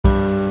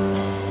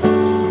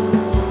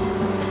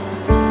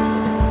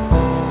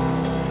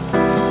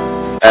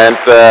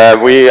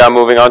And we are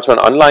moving on to an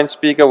online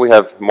speaker. We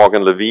have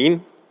Morgan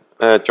Levine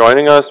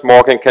joining us.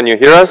 Morgan, can you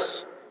hear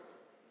us?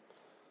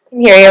 I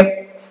can hear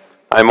you.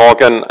 Hi,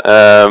 Morgan.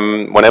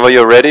 Whenever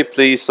you're ready,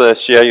 please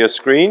share your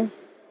screen.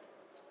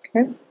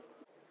 Okay.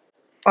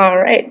 All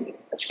right.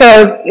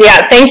 So,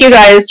 yeah, thank you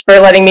guys for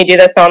letting me do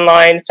this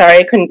online. Sorry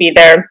I couldn't be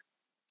there.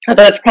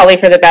 Although it's probably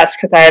for the best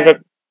because I have a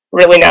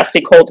really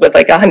nasty cold with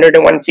like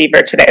 101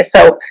 fever today.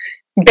 So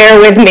bear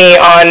with me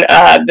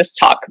on this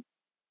talk.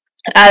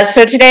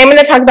 So today I'm going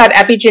to talk about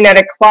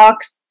epigenetic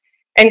clocks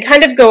and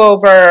kind of go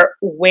over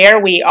where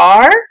we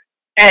are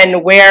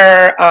and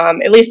where,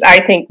 at least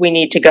I think, we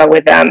need to go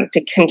with them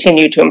to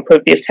continue to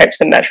improve these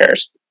types of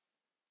measures.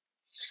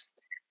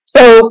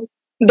 So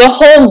the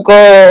whole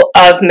goal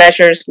of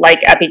measures like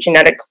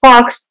epigenetic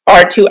clocks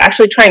are to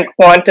actually try and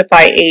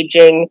quantify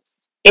aging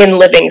in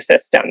living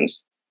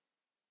systems,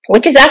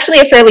 which is actually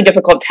a fairly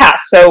difficult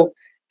task. So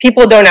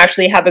people don't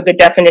actually have a good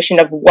definition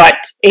of what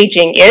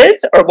aging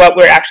is or what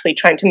we're actually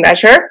trying to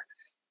measure.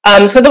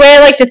 So the way I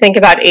like to think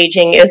about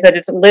aging is that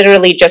it's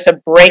literally just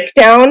a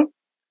breakdown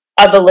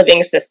of a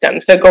living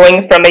system. So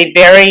going from a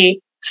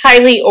very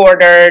highly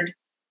ordered,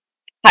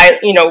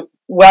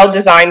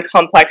 well-designed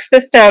complex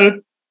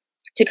system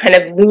to kind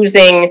of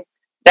losing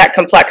that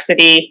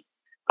complexity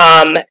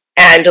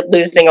and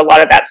losing a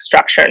lot of that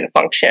structure and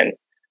function.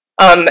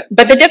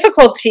 But the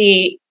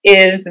difficulty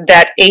is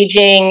that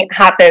aging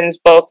happens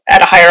both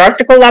at a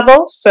hierarchical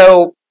level.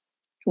 So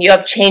you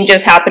have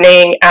changes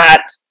happening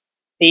at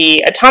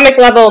the atomic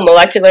level,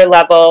 molecular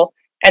level,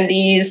 and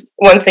these,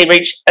 once they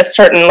reach a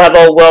certain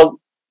level,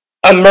 will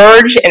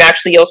emerge, and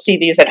actually you'll see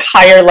these at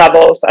higher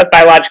levels of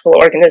biological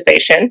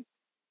organization.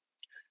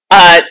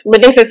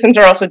 Living systems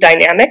are also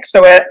dynamic,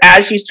 so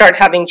as you start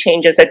having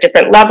changes at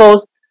different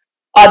levels,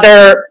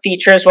 other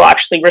features will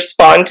actually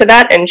respond to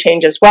that and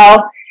change as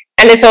well.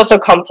 And it's also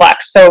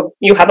complex, so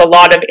you have a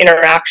lot of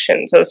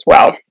interactions as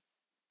well.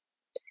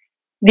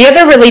 The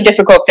other really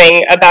difficult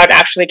thing about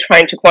actually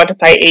trying to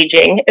quantify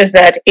aging is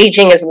that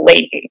aging is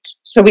latent.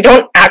 So we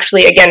don't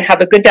actually, again,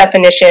 have a good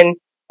definition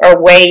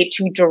or way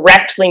to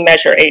directly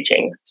measure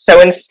aging.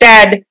 So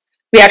instead,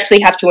 we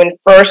actually have to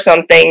infer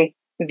something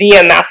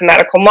via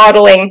mathematical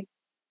modeling.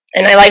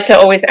 And I like to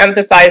always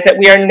emphasize that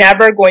we are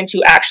never going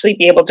to actually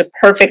be able to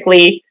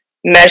perfectly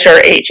measure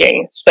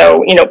aging.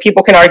 So,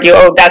 people can argue,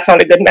 oh, that's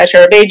not a good measure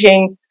of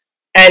aging,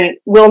 and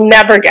we'll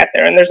never get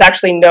there. And there's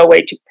actually no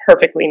way to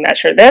perfectly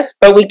measure this,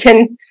 but we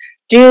can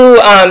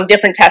do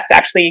different tests to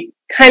actually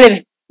kind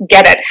of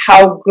get at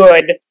how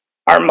good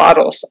our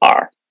models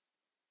are.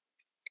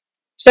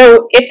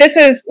 So if this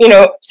is,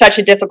 such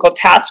a difficult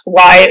task,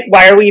 why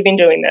are we even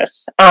doing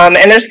this? And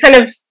there's kind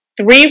of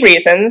three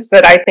reasons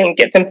that I think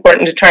it's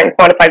important to try and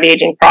quantify the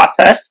aging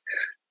process.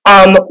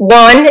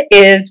 One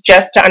is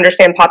just to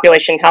understand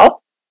population health.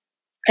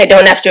 I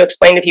don't have to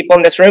explain to people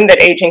in this room that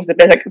aging is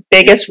the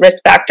biggest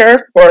risk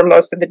factor for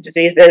most of the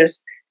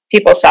diseases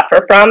people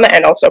suffer from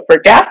and also for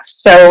death.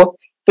 So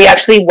we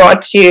actually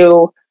want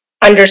to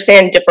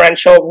understand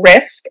differential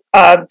risk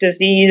of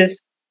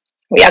disease.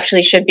 We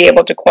actually should be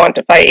able to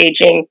quantify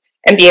aging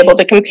and be able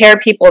to compare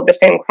people of the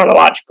same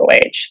chronological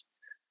age.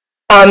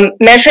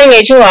 Measuring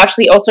aging will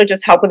actually also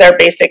just help with our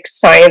basic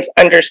science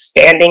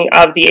understanding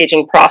of the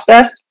aging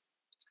process.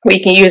 We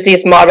can use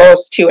these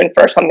models to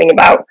infer something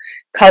about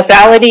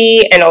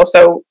causality and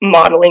also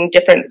modeling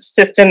different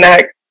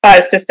systemic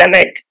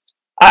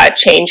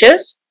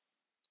changes.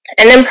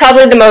 And then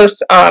probably the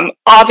most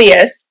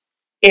obvious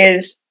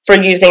is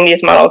for using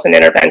these models in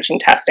intervention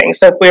testing.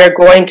 So if we are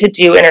going to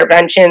do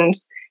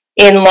interventions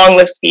in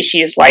long-lived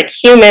species like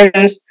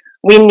humans,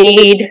 we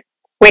need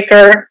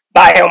quicker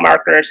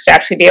biomarkers to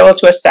actually be able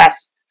to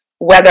assess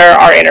whether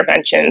our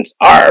interventions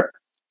are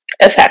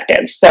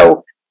effective.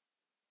 So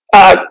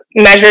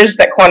measures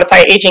that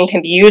quantify aging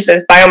can be used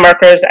as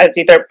biomarkers as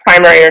either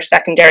primary or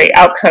secondary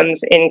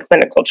outcomes in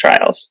clinical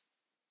trials.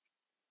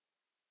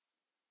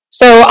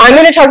 So I'm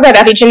going to talk about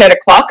epigenetic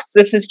clocks.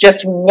 This is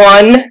just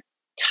one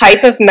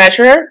type of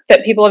measure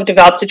that people have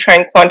developed to try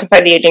and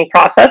quantify the aging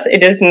process.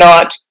 It is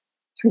not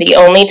the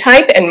only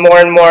type, and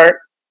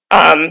more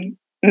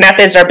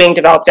methods are being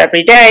developed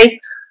every day.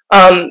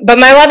 But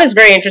my lab is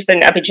very interested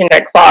in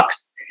epigenetic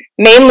clocks,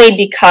 mainly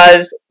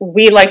because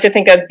we like to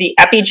think of the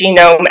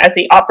epigenome as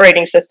the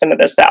operating system of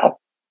the cell.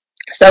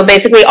 So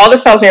basically, all the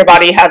cells in your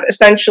body have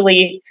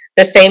essentially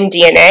the same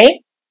DNA,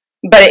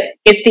 but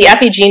it's the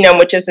epigenome,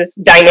 which is this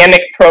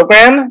dynamic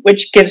program,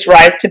 which gives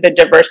rise to the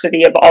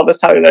diversity of all the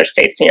cellular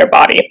states in your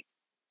body.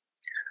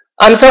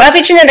 So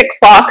epigenetic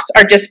clocks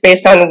are just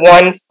based on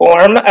one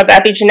form of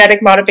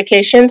epigenetic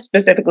modification,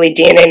 specifically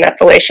DNA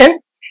methylation.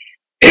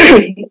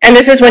 And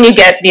this is when you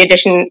get the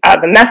addition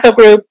of a methyl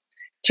group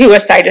to a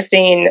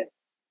cytosine,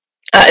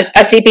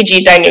 a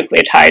CpG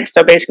dinucleotide.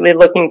 So basically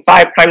looking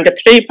 5' to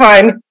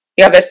 3',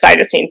 you have a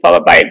cytosine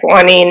followed by a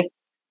guanine.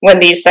 When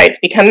these sites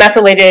become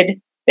methylated,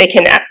 they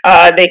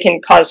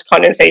can cause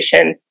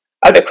condensation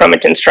of the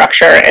chromatin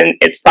structure, and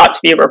it's thought to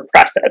be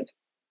repressive.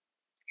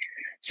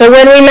 So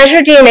when we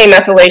measure DNA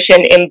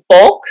methylation in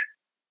bulk,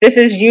 this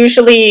is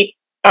usually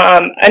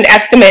an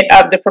estimate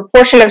of the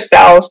proportion of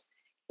cells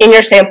in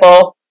your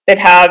sample that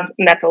have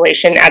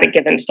methylation at a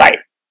given site.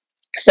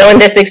 So in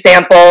this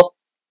example,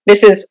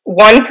 this is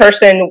one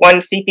person, one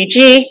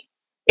CpG.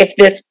 If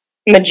this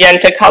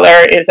magenta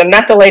color is a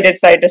methylated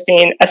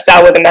cytosine, a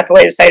cell with a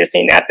methylated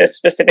cytosine at this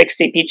specific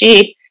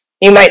CpG,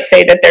 you might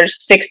say that there's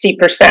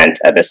 60%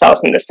 of the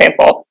cells in the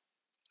sample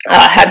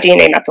have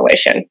DNA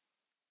methylation.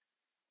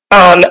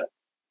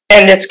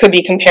 And this could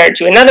be compared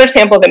to another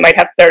sample that might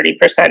have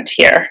 30%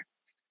 here.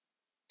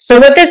 So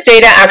what this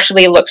data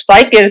actually looks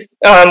like is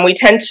we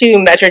tend to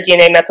measure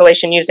DNA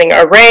methylation using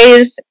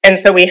arrays, and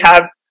so we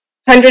have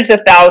hundreds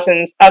of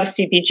thousands of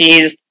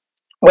CpGs,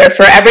 where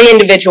for every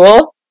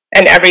individual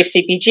and every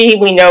CpG,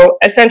 we know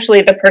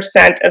essentially the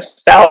percent of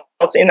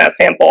cells in that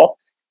sample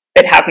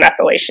that have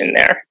methylation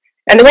there.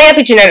 And the way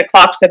epigenetic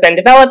clocks have been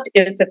developed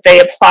is that they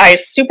apply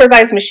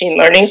supervised machine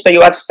learning, so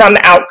you have some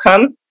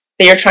outcome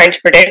that you're trying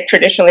to predict.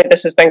 Traditionally,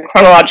 this has been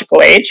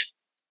chronological age.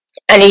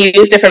 And you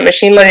use different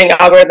machine learning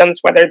algorithms,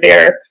 whether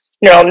they're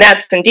neural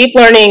nets and deep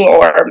learning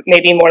or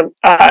maybe more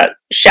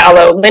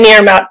shallow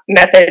linear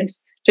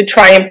methods to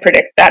try and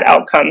predict that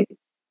outcome,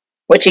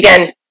 which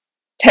again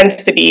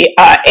tends to be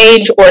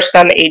age or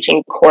some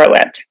aging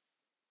correlate.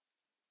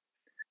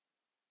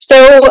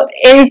 So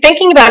in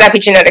thinking about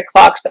epigenetic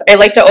clocks, I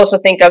like to also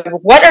think of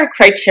what are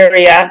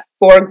criteria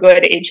for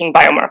good aging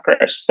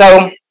biomarkers.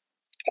 So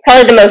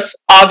probably the most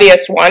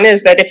obvious one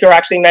is that if you're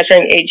actually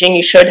measuring aging,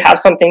 you should have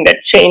something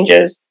that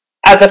changes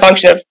as a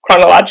function of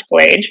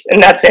chronological age,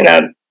 and that's in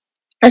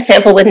a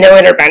sample with no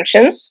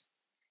interventions.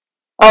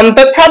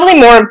 But probably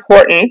more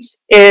important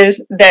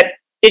is that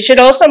it should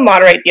also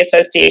moderate the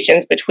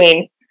associations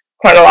between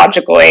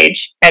chronological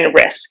age and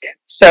risk.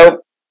 So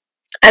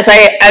as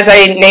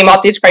I name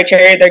off these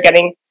criteria,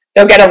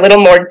 they'll get a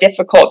little more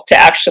difficult to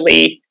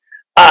actually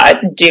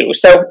do.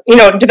 So,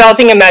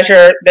 developing a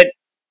measure that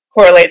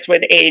correlates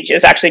with age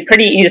is actually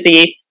pretty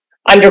easy.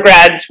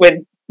 Undergrads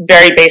with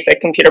very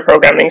basic computer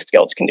programming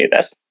skills can do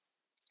this.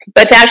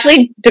 But to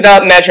actually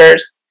develop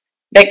measures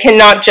that can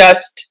not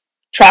just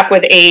track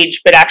with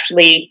age, but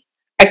actually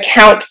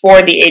account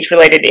for the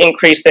age-related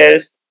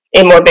increases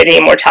in morbidity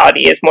and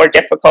mortality is more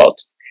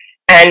difficult.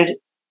 And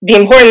the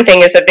important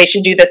thing is that they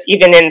should do this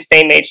even in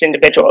same-aged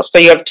individuals. So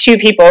you have two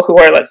people who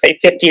are, let's say,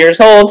 50 years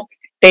old.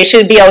 They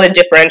should be able to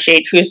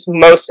differentiate who's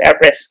most at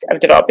risk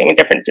of developing a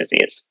different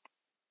disease.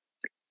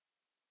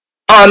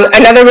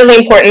 Another really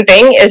important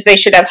thing is they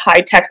should have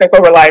high technical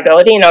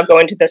reliability, and I'll go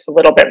into this a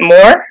little bit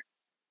more.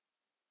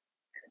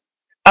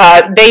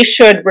 They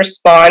should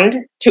respond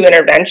to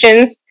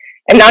interventions,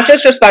 and not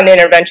just respond to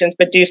interventions,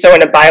 but do so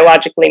in a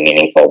biologically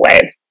meaningful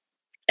way.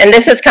 And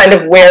this is kind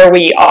of where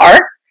we are.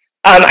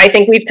 I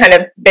think we've kind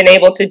of been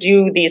able to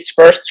do these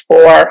first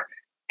four,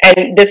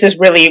 and this is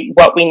really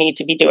what we need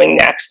to be doing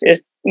next,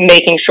 is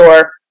making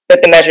sure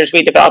that the measures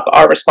we develop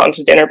are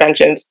responsive to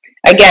interventions,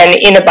 again,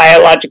 in a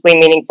biologically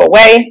meaningful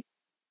way,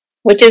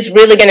 which is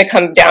really going to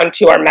come down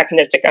to our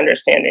mechanistic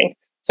understanding.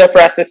 So for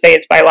us to say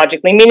it's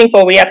biologically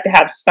meaningful, we have to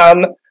have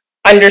some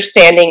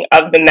understanding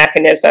of the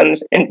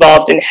mechanisms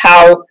involved in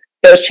how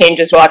those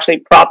changes will actually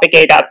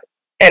propagate up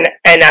and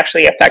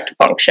actually affect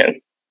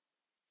function.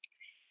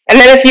 And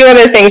then a few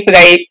other things that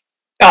I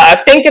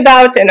think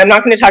about, and I'm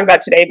not going to talk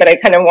about today, but I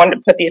kind of wanted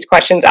to put these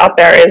questions out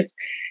there, is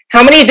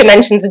how many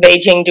dimensions of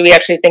aging do we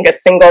actually think a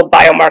single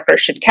biomarker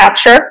should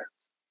capture,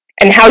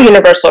 and how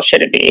universal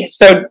should it be?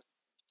 So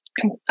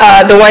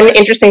the one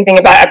interesting thing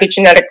about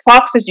epigenetic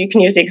clocks is you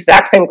can use the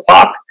exact same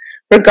clock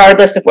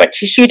regardless of what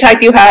tissue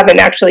type you have, and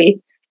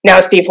actually now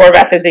Steve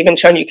Horvath has even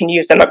shown you can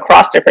use them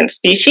across different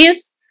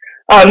species.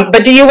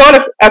 But do you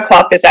want a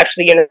clock that's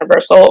actually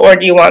universal, or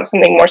do you want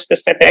something more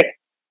specific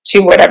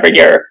to whatever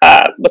you're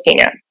looking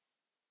at?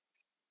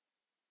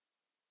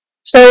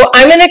 So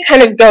I'm going to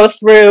kind of go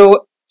through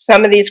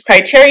some of these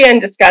criteria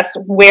and discuss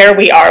where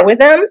we are with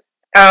them.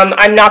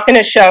 I'm not going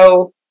to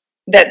show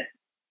that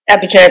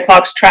epigenetic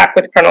clocks track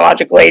with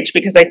chronological age,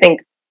 because I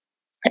think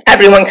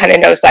everyone kind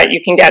of knows that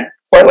you can get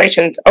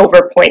correlations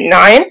over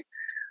 0.9.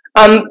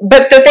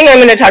 But the thing I'm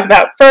going to talk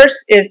about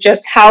first is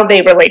just how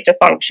they relate to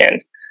function.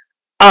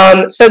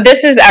 So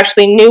this is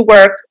actually new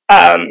work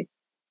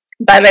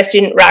by my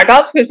student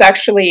Raghav, who's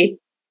actually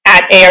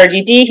at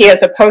ARDD. He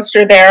has a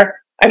poster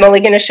there. I'm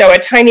only going to show a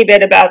tiny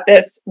bit about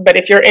this, but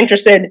if you're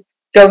interested,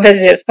 go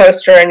visit his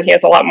poster, and he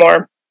has a lot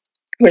more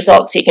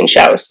results he can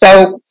show.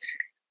 So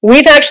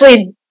we've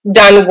actually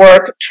done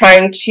work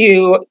trying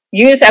to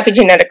use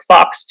epigenetic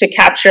clocks to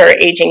capture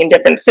aging in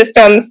different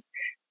systems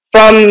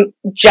from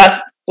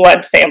just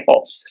blood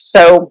samples.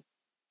 So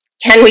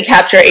can we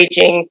capture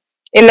aging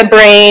in the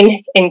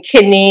brain, in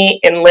kidney,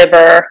 in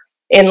liver,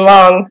 in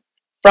lung,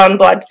 from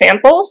blood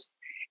samples?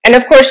 And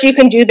of course, you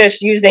can do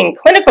this using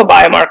clinical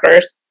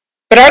biomarkers,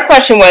 but our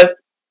question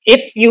was,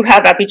 if you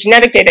have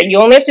epigenetic data, you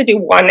only have to do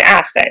one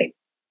assay.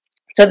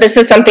 So this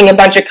is something a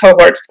bunch of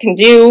cohorts can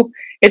do.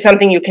 It's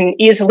something you can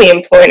easily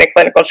employ in a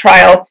clinical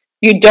trial.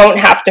 You don't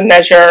have to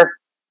measure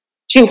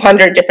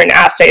 200 different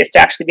assays to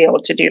actually be able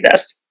to do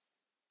this.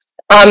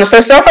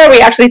 So far, we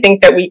actually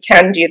think that we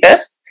can do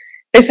this.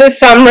 This is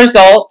some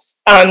results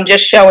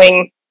just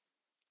showing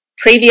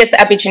previous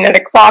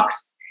epigenetic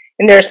clocks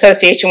and their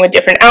association with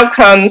different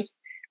outcomes.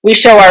 We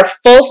show our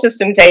full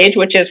systems age,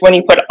 which is when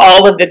you put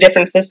all of the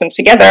different systems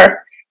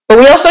together, but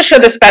we also show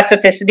the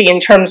specificity in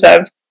terms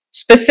of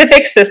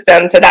specific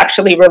systems that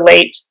actually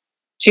relate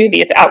to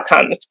these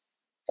outcomes.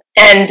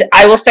 And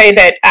I will say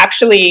that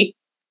actually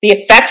the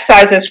effect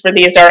sizes for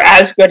these are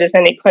as good as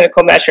any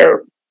clinical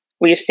measure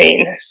we've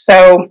seen.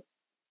 So,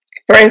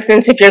 for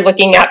instance, if you're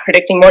looking at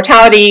predicting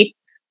mortality,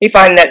 we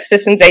find that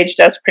systems age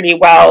does pretty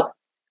well,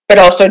 but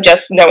also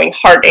just knowing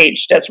heart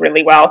age does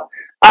really well.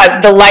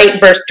 The light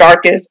versus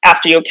dark is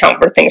after you account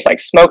for things like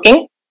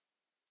smoking.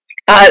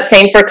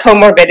 Same for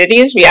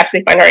comorbidities. We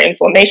actually find our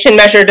inflammation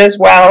measured as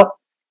well.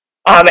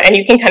 And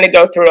you can kind of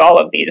go through all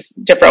of these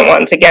different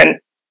ones. Again,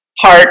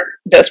 heart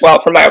does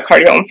well for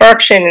myocardial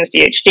infarction and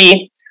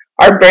CHD.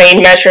 Our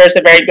brain measure is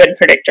a very good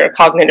predictor of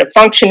cognitive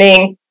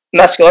functioning.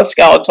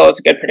 Musculoskeletal is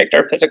a good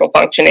predictor of physical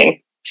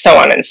functioning, so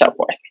on and so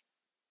forth.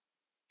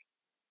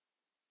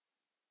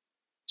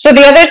 So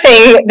the other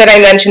thing that I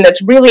mentioned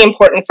that's really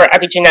important for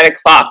epigenetic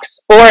clocks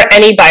or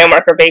any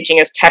biomarker of aging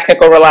is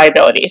technical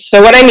reliability.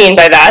 So what I mean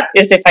by that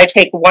is if I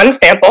take one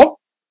sample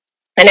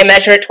and I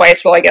measure it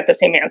twice, will I get the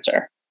same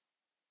answer?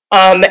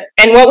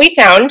 And what we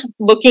found,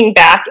 looking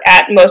back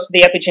at most of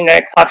the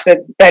epigenetic clocks that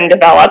have been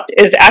developed,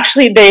 is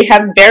actually they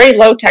have very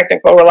low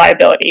technical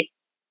reliability.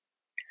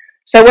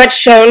 So what's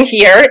shown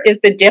here is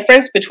the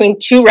difference between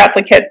two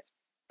replicates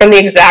from the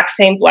exact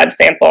same blood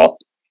sample.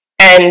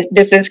 And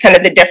this is kind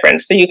of the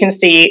difference. So you can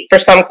see for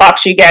some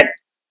clocks you get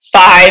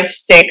 5,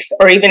 6,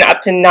 or even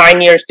up to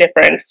 9 years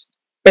difference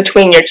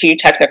between your two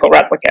technical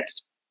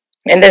replicates.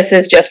 And this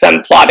is just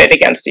them plotted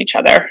against each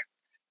other.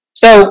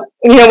 So,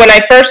 when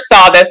I first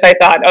saw this, I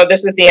thought, oh,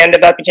 this is the end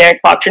of epigenetic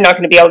clocks. You're not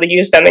going to be able to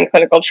use them in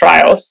clinical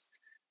trials.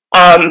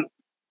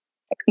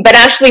 But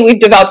actually, we've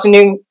developed a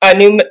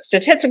new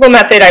statistical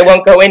method. I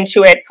won't go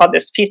into it, called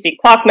this PC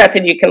clock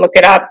method. You can look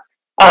it up.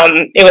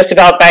 It was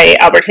developed by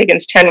Albert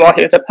Higgins-Chen while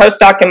he was a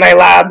postdoc in my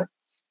lab,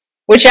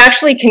 which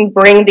actually can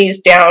bring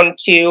these down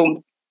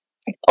to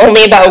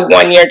only about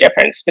 1 year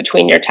difference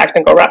between your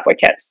technical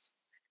replicates.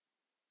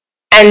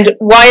 And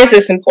why is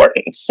this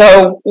important?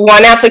 So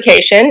one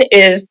application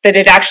is that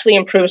it actually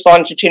improves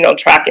longitudinal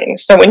tracking.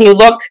 So when you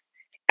look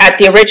at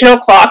the original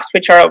clocks,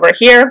 which are over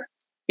here,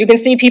 you can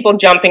see people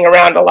jumping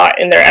around a lot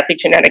in their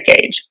epigenetic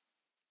age.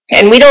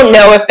 And we don't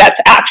know if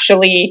that's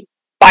actually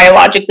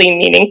biologically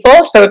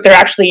meaningful, so if they're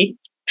actually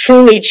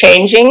truly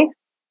changing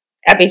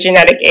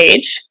epigenetic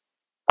age.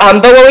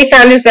 But what we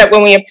found is that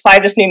when we apply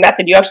this new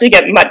method, you actually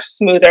get much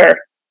smoother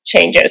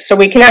changes. So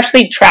we can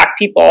actually track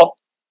people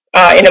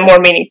in a more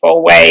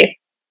meaningful way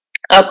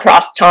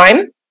across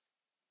time.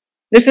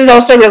 This is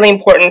also really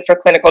important for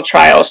clinical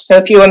trials. So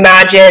if you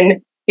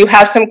imagine you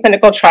have some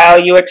clinical trial,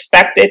 you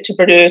expect it to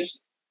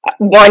produce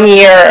 1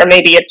 year or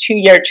maybe a 2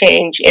 year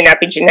change in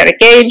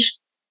epigenetic age,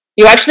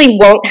 you actually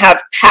won't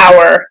have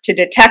power to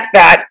detect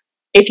that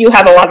if you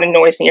have a lot of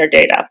noise in your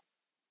data.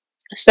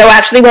 So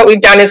actually what we've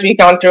done is we've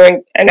gone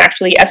through and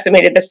actually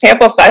estimated the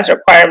sample size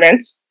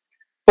requirements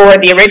for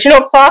the original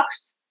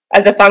clocks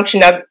as a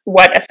function of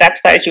what effect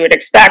size you would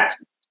expect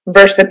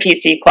versus the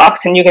PC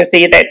clocks. And you can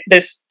see that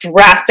this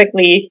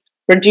drastically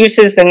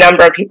reduces the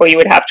number of people you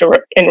would have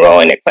to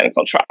enroll in a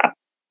clinical trial.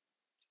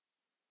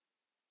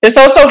 This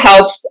also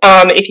helps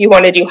if you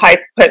want to do high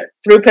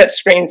throughput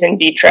screens in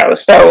vitro.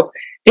 So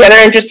the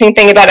other interesting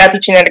thing about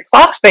epigenetic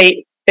clocks,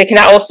 they can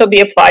also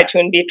be applied to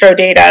in vitro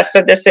data.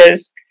 So this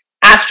is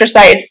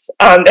astrocytes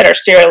that are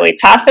serially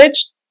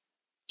passaged.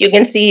 You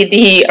can see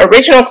the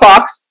original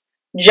clocks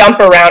jump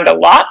around a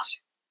lot.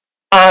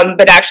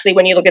 But actually,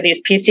 when you look at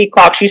these PC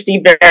clocks, you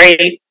see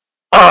very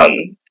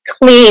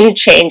clean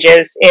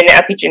changes in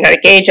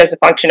epigenetic age as a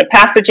function of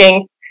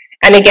passaging.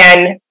 And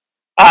again,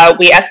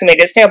 we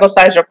estimated sample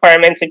size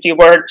requirements if you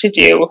were to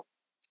do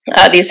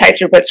these high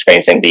throughput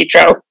screens in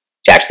vitro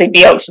to actually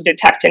be able to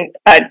detect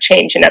a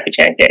change in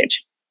epigenetic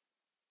age.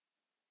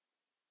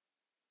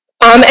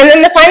 And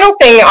then the final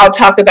thing I'll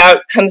talk about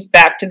comes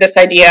back to this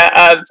idea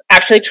of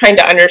actually trying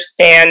to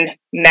understand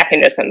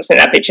mechanisms in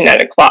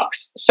epigenetic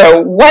clocks.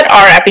 So what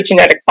are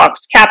epigenetic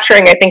clocks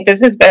capturing? I think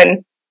this has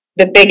been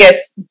the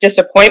biggest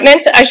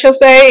disappointment, I shall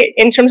say,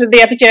 in terms of the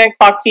epigenetic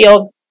clock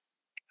field.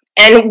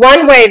 And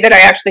one way that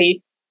I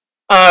actually,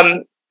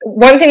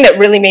 one thing that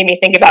really made me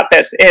think about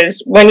this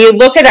is when you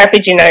look at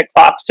epigenetic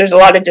clocks, there's a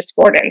lot of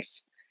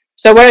discordance.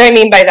 So what I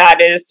mean by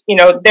that is,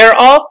 they're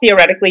all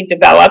theoretically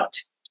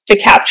developed to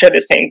capture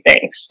the same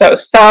thing. So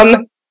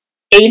some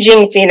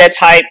aging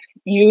phenotype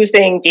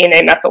using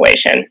DNA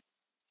methylation,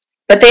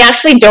 but they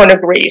actually don't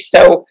agree.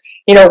 So,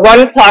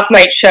 one clock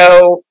might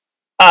show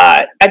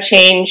a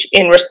change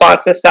in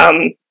response to some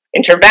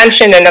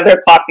intervention. Another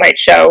clock might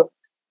show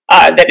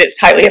that it's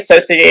highly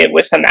associated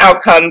with some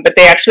outcome, but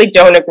they actually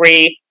don't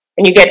agree,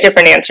 and you get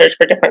different answers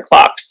for different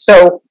clocks.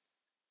 So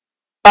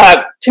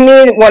to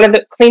me, one of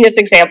the cleanest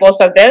examples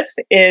of this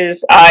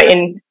is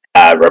in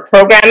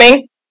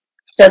reprogramming.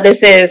 So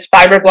this is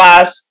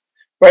fibroblasts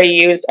where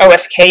you use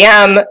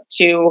OSKM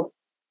to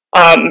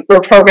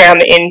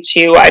reprogram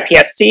into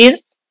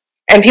iPSCs.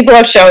 And people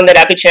have shown that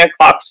epigenetic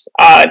clocks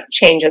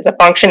change as a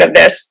function of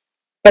this,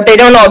 but they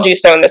don't all do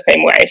so in the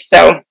same way.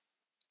 So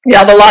you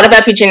have a lot of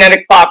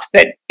epigenetic clocks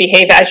that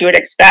behave as you would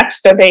expect,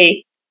 so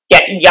they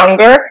get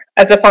younger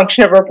as a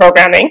function of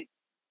reprogramming.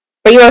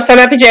 But you have some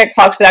epigenetic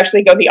clocks that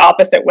actually go the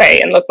opposite way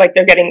and look like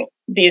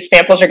these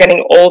samples are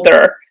getting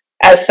older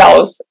as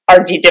cells are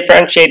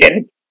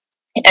dedifferentiated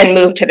and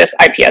move to this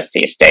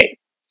iPSC state.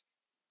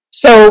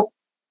 So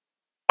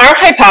our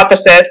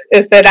hypothesis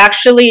is that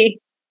actually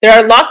there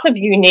are lots of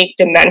unique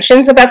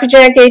dimensions of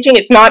epigenetic aging.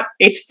 It's not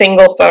a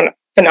single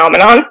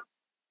phenomenon.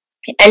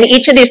 And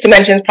each of these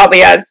dimensions probably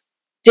has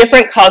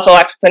different causal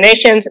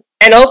explanations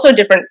and also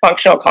different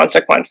functional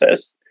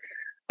consequences.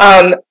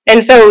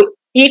 And so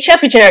each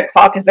epigenetic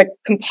clock is a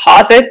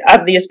composite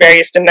of these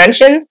various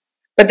dimensions,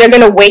 but they're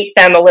going to weight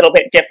them a little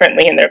bit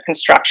differently in their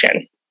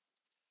construction.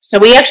 So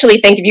we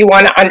actually think if you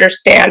want to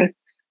understand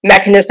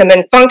mechanism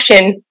and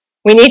function,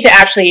 we need to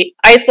actually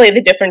isolate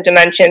the different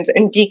dimensions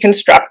and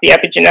deconstruct the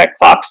epigenetic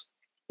clocks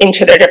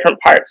into their different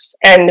parts.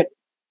 And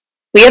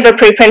we have a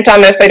preprint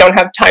on this. I don't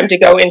have time to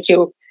go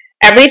into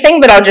everything,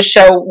 but I'll just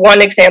show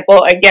one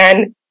example,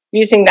 again,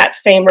 using that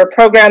same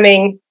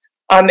reprogramming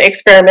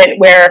experiment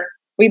where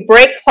we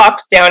break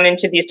clocks down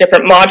into these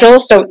different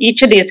modules. So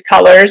each of these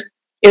colors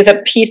is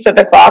a piece of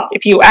the clock.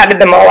 If you added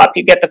them all up,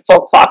 you get the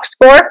full clock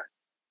score.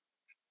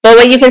 But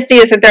what you can see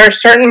is that there are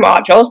certain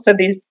modules, so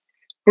these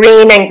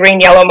green and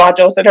green-yellow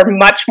modules that are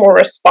much more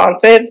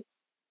responsive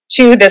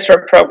to this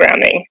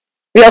reprogramming.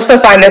 We also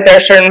find that there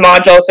are certain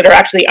modules that are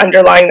actually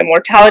underlying the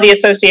mortality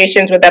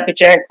associations with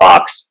epigenetic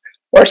clocks,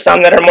 or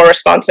some that are more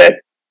responsive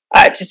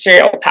to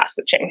serial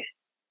passaging.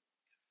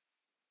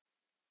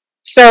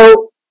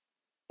 So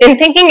in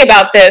thinking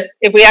about this,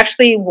 if we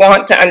actually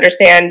want to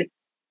understand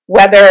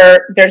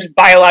whether there's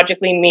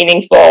biologically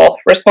meaningful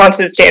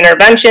responses to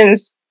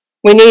interventions,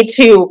 we need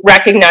to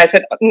recognize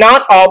that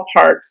not all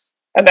parts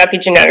of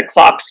epigenetic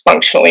clocks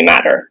functionally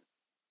matter.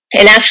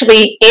 And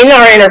actually, in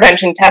our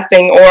intervention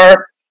testing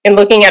or in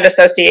looking at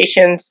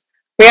associations,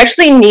 we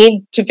actually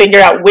need to figure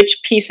out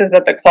which pieces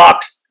of the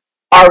clocks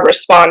are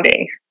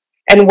responding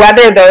and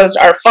whether those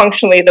are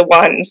functionally the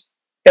ones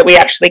that we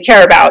actually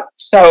care about.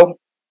 So,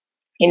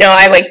 you know,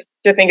 I like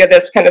to think of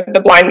this kind of the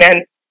blind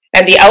man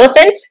and the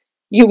elephant.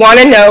 You want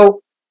to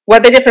know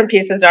what the different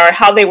pieces are,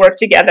 how they work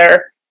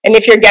together, and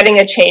if you're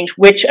getting a change,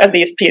 which of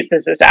these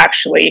pieces is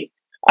actually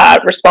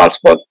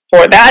responsible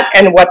for that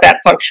and what that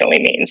functionally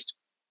means.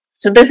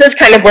 So this is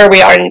kind of where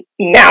we are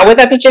now with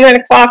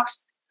epigenetic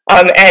clocks,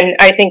 and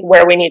I think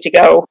where we need to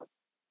go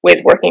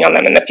with working on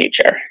them in the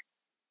future.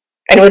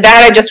 And with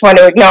that, I just want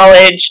to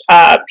acknowledge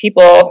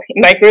people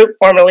in my group,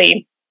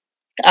 formerly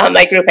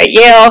my group at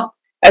Yale,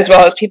 as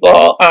well as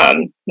people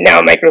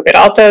now my group at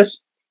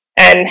Altos,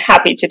 and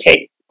happy to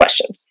take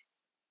questions.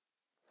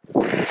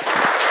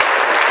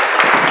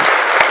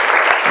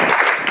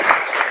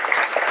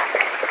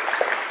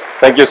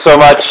 Thank you so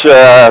much,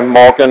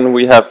 Morgan.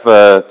 We have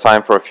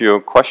time for a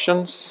few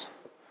questions.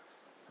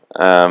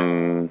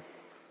 Let's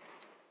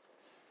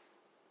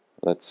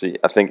see.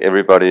 I think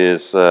everybody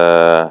is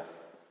hung.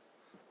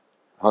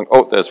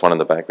 Oh, there's one in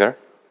the back there.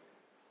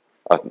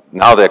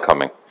 Now they're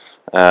coming.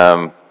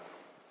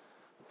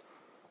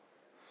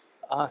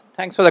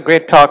 Thanks for the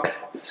great talk.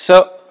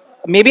 So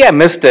maybe I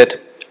missed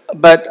it,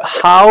 but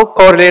how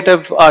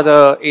correlative are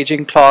the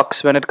aging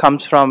clocks when it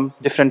comes from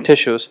different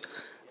tissues?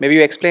 Maybe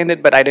you explained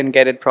it, but I didn't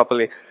get it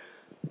properly.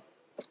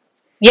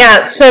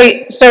 Yeah, so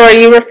are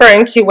you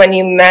referring to when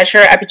you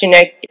measure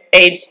epigenetic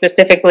age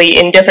specifically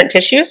in different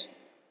tissues?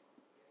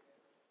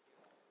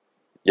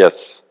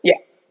 Yes.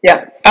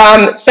 Yeah.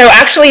 So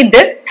actually,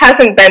 this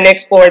hasn't been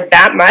explored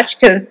that much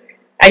because,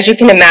 as you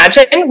can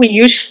imagine, we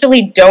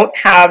usually don't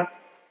have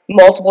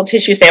multiple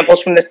tissue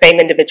samples from the same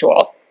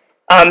individual.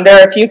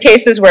 There are a few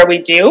cases where we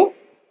do,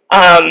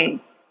 and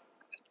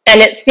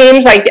it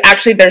seems like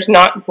actually there's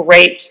not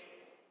great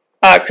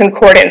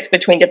concordance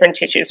between different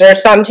tissues. There are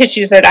some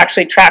tissues that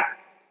actually track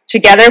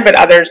together, but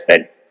others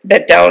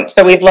that don't.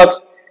 So we've looked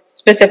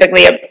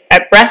specifically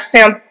at breast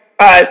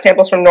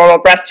samples from normal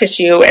breast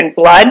tissue and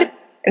blood,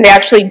 and they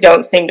actually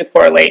don't seem to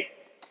correlate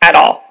at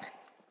all.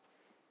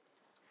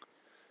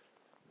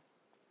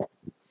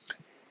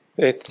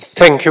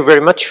 Thank you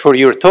very much for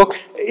your talk.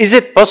 Is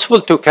it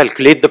possible to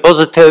calculate the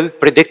positive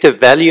predictive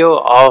value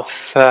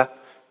of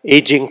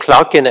aging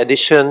clock in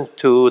addition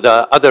to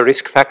the other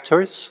risk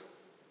factors?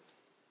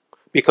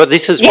 Because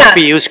this is what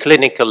we use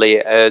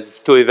clinically as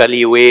to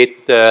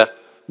evaluate the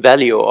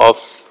value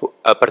of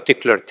a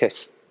particular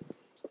test.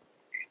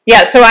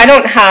 Yeah, so I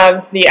don't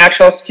have the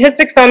actual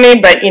statistics on me,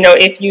 but you know,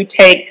 if you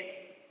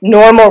take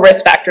normal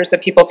risk factors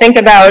that people think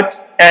about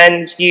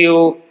and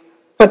you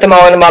put them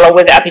all in a model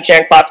with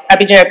epigenetic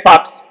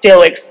clocks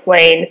still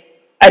explain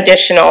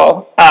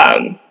additional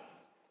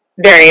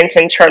variance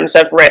in terms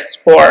of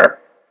risk for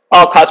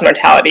all-cause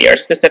mortality or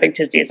specific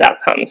disease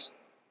outcomes.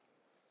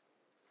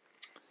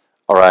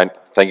 All right.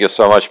 Thank you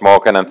so much,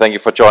 Morgan, and thank you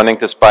for joining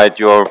despite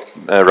your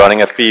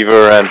running a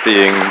fever and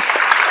being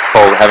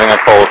cold, having a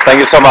cold. Thank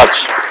you so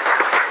much.